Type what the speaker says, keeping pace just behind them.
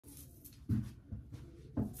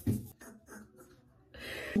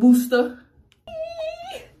booster.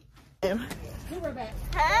 We're back.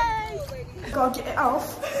 Hey! Go get it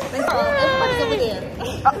off. Everybody's over there.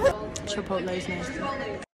 Chipotle's nasty.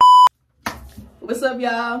 What's up,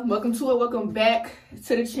 y'all? Welcome to it. Welcome back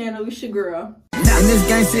to the channel. It's your girl. In this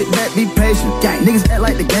game, sit back, be patient. Niggas act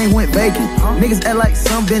like the game went vacant. Niggas act like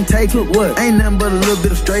some been taken. What? Ain't nothing but a little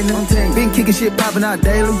bit of straightening. Been kicking shit, popping out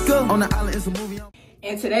daily. On the island, it's a movie.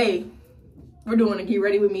 And today, we're doing a get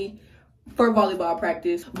ready with me for volleyball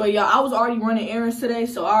practice. But y'all, I was already running errands today,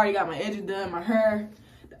 so I already got my edges done, my hair.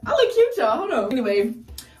 I look cute, y'all. Hold on. Anyway,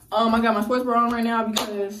 I got my sports bra on right now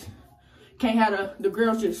because can't have the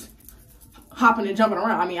girls just hopping and jumping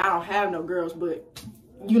around. I mean, I don't have no girls, but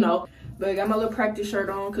you know. But I got my little practice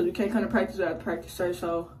shirt on because we can't come to practice without the practice shirt.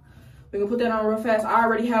 So we're gonna put that on real fast. I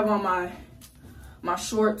already have on my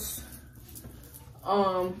shorts.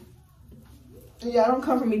 Yeah, don't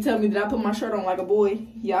come for me telling me that I put my shirt on like a boy.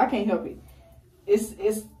 Yeah, I can't help it. It's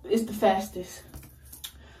the fastest.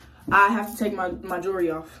 I have to take my jewelry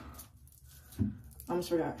off. I almost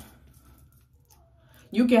forgot.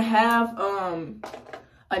 You can have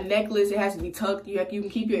a necklace. It has to be tucked. You can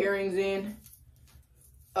keep your earrings in.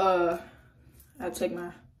 I take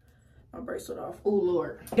my bracelet off. Oh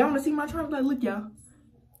Lord, y'all want to see my charm? Like, look, y'all.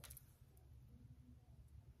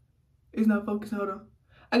 It's not focusing. Hold on.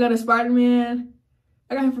 I got a Spider-Man.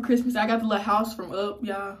 I got him for Christmas. I got the little house from Up,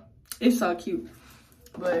 y'all. It's so cute.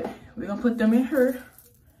 But we're gonna put them in her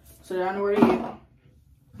so that I know where they are.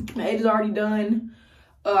 My edge is already done.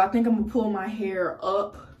 I think I'm gonna pull my hair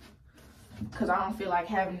up because I don't feel like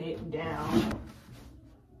having it down.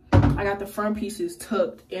 I got the front pieces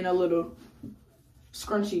tucked in a little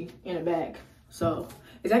scrunchie in the back. So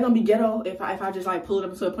is that gonna be ghetto if I just like pull it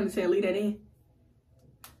up into a ponytail and leave that in?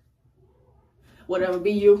 Whatever,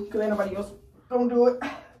 be you, cause ain't nobody else gonna do it.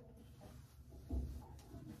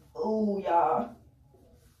 Oh y'all.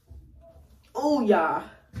 Oh y'all.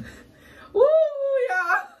 Ooh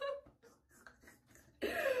y'all.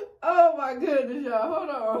 Oh my goodness, y'all. Hold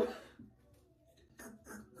on.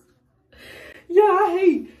 Yeah, I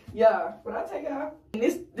hate. Yeah, but I take it out.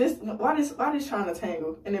 Why this trying to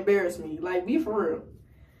tangle and embarrass me? Like, be for real.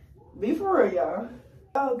 Be for real, y'all.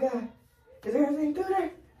 Oh God, is there anything through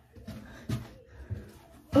there?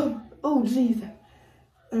 Oh Jesus.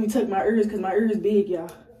 Let me tuck my ears because my ears big, y'all.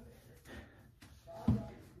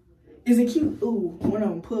 Is it cute? Ooh, one of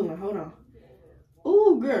them pulling. Hold on.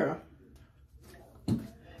 Ooh, girl.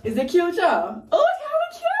 Is it cute, y'all? Oh, it's kind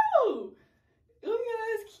of cute. Oh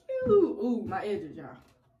yeah, it's cute. Ooh, my edges, y'all.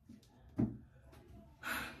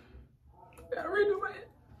 Gotta redo my edge.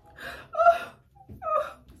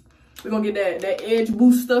 We're gonna get that edge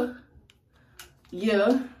booster.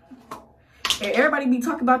 Yeah. And everybody be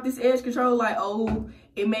talking about this edge control like, oh,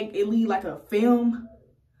 it leave like a film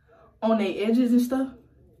on their edges and stuff.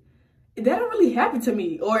 That don't really happen to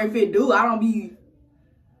me. Or if it do, I don't be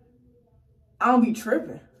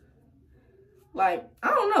tripping. Like, I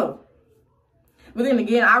don't know. But then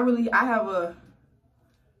again, I have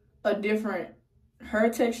a different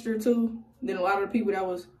hair texture too than a lot of the people that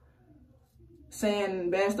was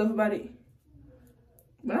saying bad stuff about it.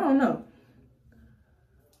 But I don't know.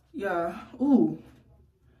 Yeah, ooh.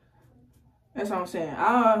 That's what I'm saying.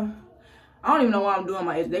 I don't even know why I'm doing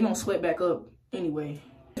my edge. They're gonna sweat back up anyway.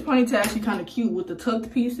 This ponytail actually kind of cute with the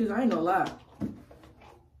tucked pieces. I ain't gonna lie.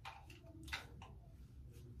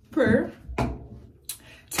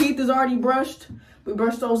 Teeth is already brushed. We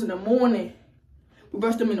brushed those in the morning. We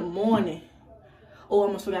brushed them in the morning. Oh, I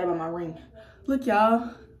almost forgot about my ring. Look,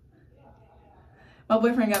 y'all. My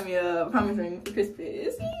boyfriend got me a promise ring for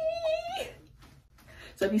Christmas.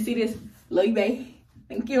 So if you see this, love you, babe.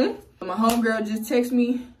 Thank you. My homegirl just texted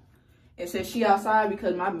me and said she outside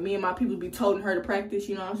because me and my people be toting her to practice,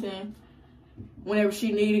 you know what I'm saying? Whenever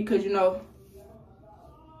she needed, because, you know,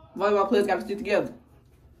 volleyball players got to stick together.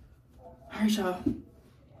 All right, y'all.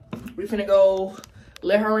 We finna go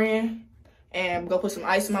let her in and go put some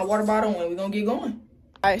ice in my water bottle and we're gonna get going.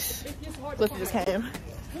 Ice. Cliffy just came.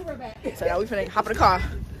 So now we finna hop in the car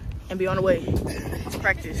and be on the way to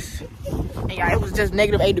practice. And yeah, it was just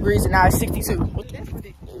 -8 degrees and now it's 62.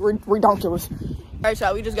 Ridiculous. All right,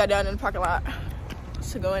 y'all, we just got down in the parking lot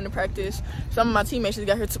to go into practice. Some of my teammates just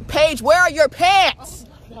got here too. Paige, where are your pants?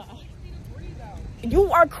 You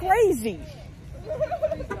are crazy.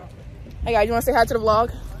 Hey guys, you wanna say hi to the vlog?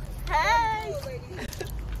 Hey.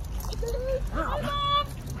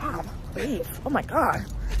 Mom, babe. Oh my God.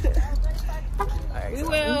 All right, we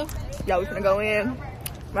will. Y'all, we finna go in.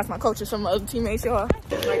 That's my coach and some of the other teammates, y'all.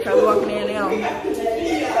 Like, try walking in now.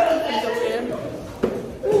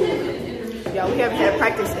 Y'all, we haven't had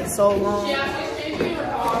practice in so long.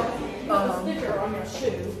 a sticker on your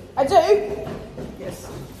shoe. I do? Yes.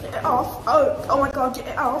 Get it off. Oh my god, get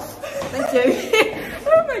it off. Thank you.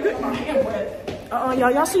 Oh my god, my hand wet.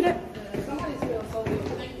 Y'all see that?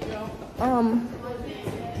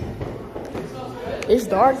 It's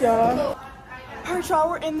dark, y'all. Alright, y'all,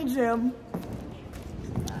 we're in the gym.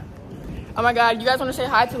 Oh my god, you guys want to say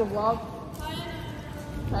hi to the vlog?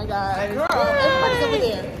 Hi guys. Everybody's over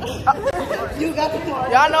there. You got the car.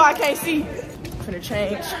 Y'all know I can't see. I'm gonna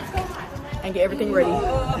change and get everything ready.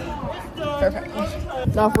 Perfect.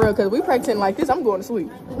 No, for real, cause we practicing like this, I'm going to sleep.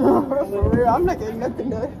 For real, I'm not getting nothing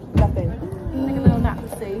done. Nothing. Like a little not to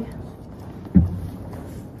see.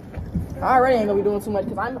 I already ain't gonna be doing too much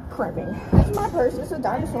because I'm cramping. That's my purse. It's a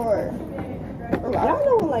dinosaur. Y'all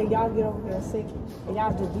know when like y'all get over here sick and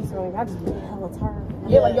y'all just be so y'all just be hella tired.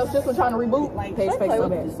 Yeah, like your sister trying to reboot. Like, face so bad.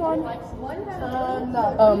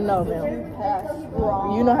 No,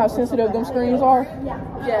 ma'am. You know how sensitive them screens are?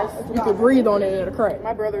 Yes. You could breathe on it and it'll crack.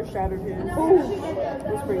 My brother shattered his.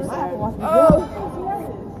 It's pretty sad.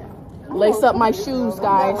 Oh. Lace up my shoes,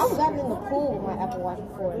 guys. I got in the pool with my Apple Watch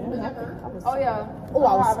before. Oh yeah. Oh,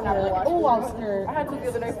 I was scared. Oh, I was scared. I had to the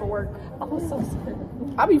other day for work. I was so scared.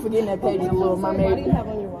 I be forgetting that page is a little mermaid. Why do you have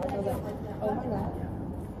on your watch? I was like, oh my god.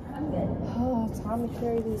 Oh, time to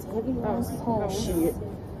carry these heavy ones home. Shit.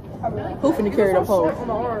 Who finna carry them home?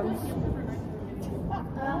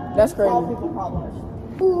 That's crazy. All people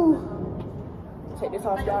problems. Ooh. Take this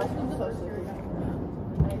off, y'all.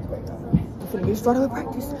 I'm finna get started with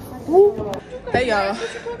practice. Woo. Hey, y'all.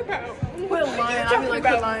 Quit lying. I be like,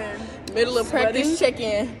 quit lying. Middle of practice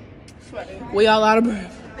check-in. We all out of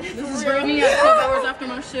breath. This is me at 12 hours after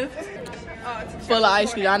my shift. Full of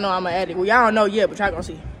ice cream. I know I'm an addict. Well, y'all don't know yet, but y'all gonna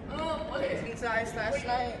see. Pizza ice last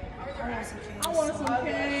night. I want some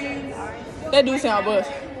canes. That do sound buzz.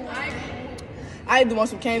 I do want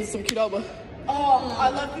some canes and some Qdoba. Oh, I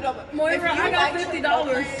love Qdoba. Moira, I got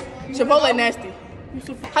 $50. Chipotle nasty.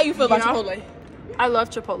 How you feel about Chipotle? I love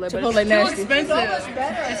Chipotle, but Chipotle it's nasty. too expensive.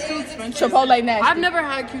 It's too expensive. Chipotle nasty. I've never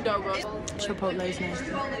had Qdoba. Chipotle's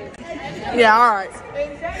nasty. Yeah, all right.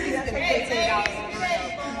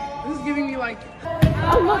 This is giving me like.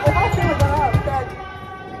 Oh look, if I feel about that,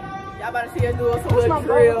 y'all about to see us doing some little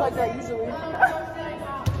drill. Like that usually.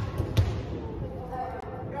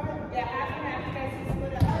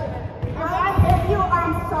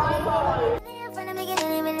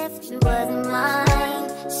 She wasn't mine.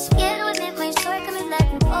 Scared would make my story coming like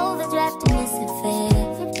an overdraft and miss it fair.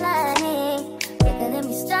 Planning, quicker than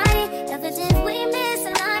we started. Evidence we miss,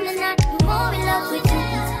 and I'm not more in love with you.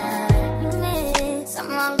 You miss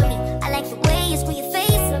something wrong with me. I like the way you screw your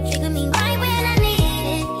face up, trigger me right when I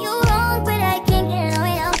need it. You wrong, but I can't get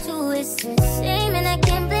away out to it. It's the same, and I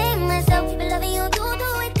can't blame myself for loving you. Do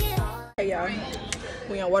it. Hey y'all,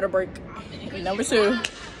 we on water break. Number 2.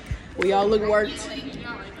 We all look worked.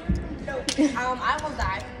 I almost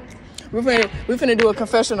died. We finna do a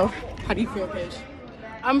confessional. How do you feel, Paige?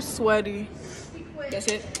 I'm sweaty. That's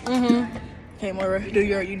it? Mm-hmm. Okay, Moira, you do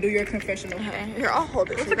your confessional. Okay. Here, I'll hold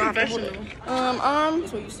it. What's a confessional?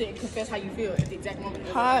 That's what you said. Confess how you feel at the exact moment.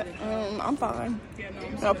 Hot. I'm fine. Yeah, no.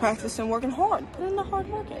 You know, practicing, working hard, putting in the hard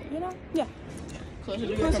work in, you know? Yeah. Closer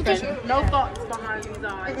to your confessional. No thoughts behind these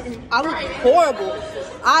eyes. I look horrible.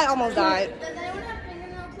 I almost died.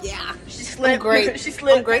 Yeah. She slipped. I'm great. She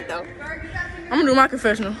slipped. I'm great though. I'm gonna do my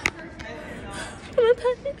confessional.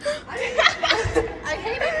 I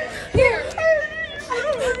hate it. Here.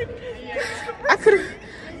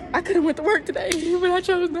 I could've went to work today, but I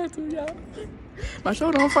chose not to, y'all. My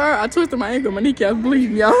shoulder on fire. I twisted my ankle. My kneecap's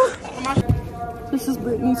bleeding, y'all. This is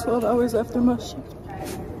Brittany, 12 hours after my shift.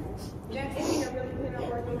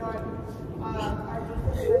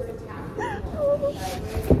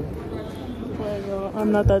 I'm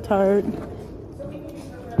not that tired.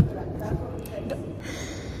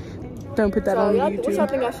 Don't put that on YouTube. What y'all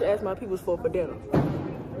think I should ask my peoples for dinner?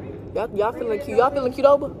 Y'all feeling cute? Y'all feeling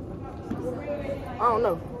Qdoba? I don't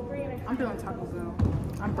know. I'm feeling Taco Bell.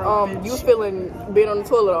 I'm broke, you feeling being on the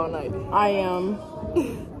toilet all night? I am.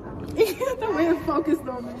 The man focused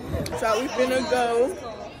on me. So we finna go.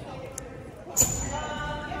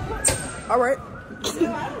 All right.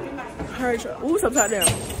 All right, y'all. Ooh, it's upside down.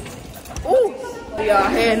 Ooh. We are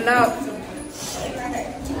heading out.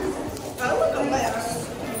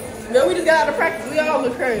 Girl, we just got out of practice. We all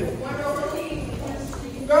look crazy.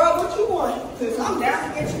 Girl, what you want? Cause I'm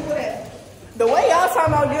down to get you whatever. The way y'all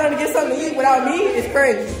talking about going to get something to eat without me is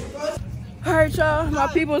crazy. All right, y'all. My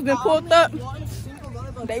people's been pulled up.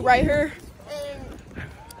 They right here.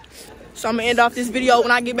 So I'm gonna end off this video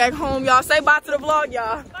when I get back home. Y'all say bye to the vlog,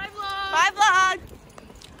 y'all. Bye, vlog. Bye, vlog.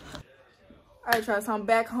 All right, y'all. So I'm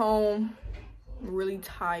back home. I'm really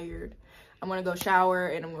tired. I'm gonna go shower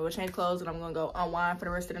and I'm gonna go change clothes and I'm gonna go unwind for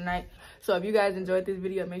the rest of the night. So if you guys enjoyed this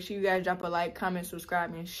video, make sure you guys drop a like, comment,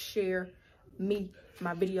 subscribe, and share me,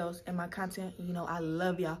 my videos, and my content. You know, I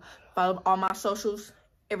love y'all. Follow all my socials,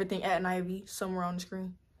 everything at Aniyah V, somewhere on the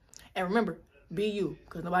screen. And remember, be you,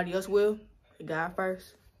 because nobody else will. God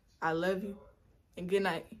first. I love you, and good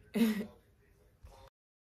night.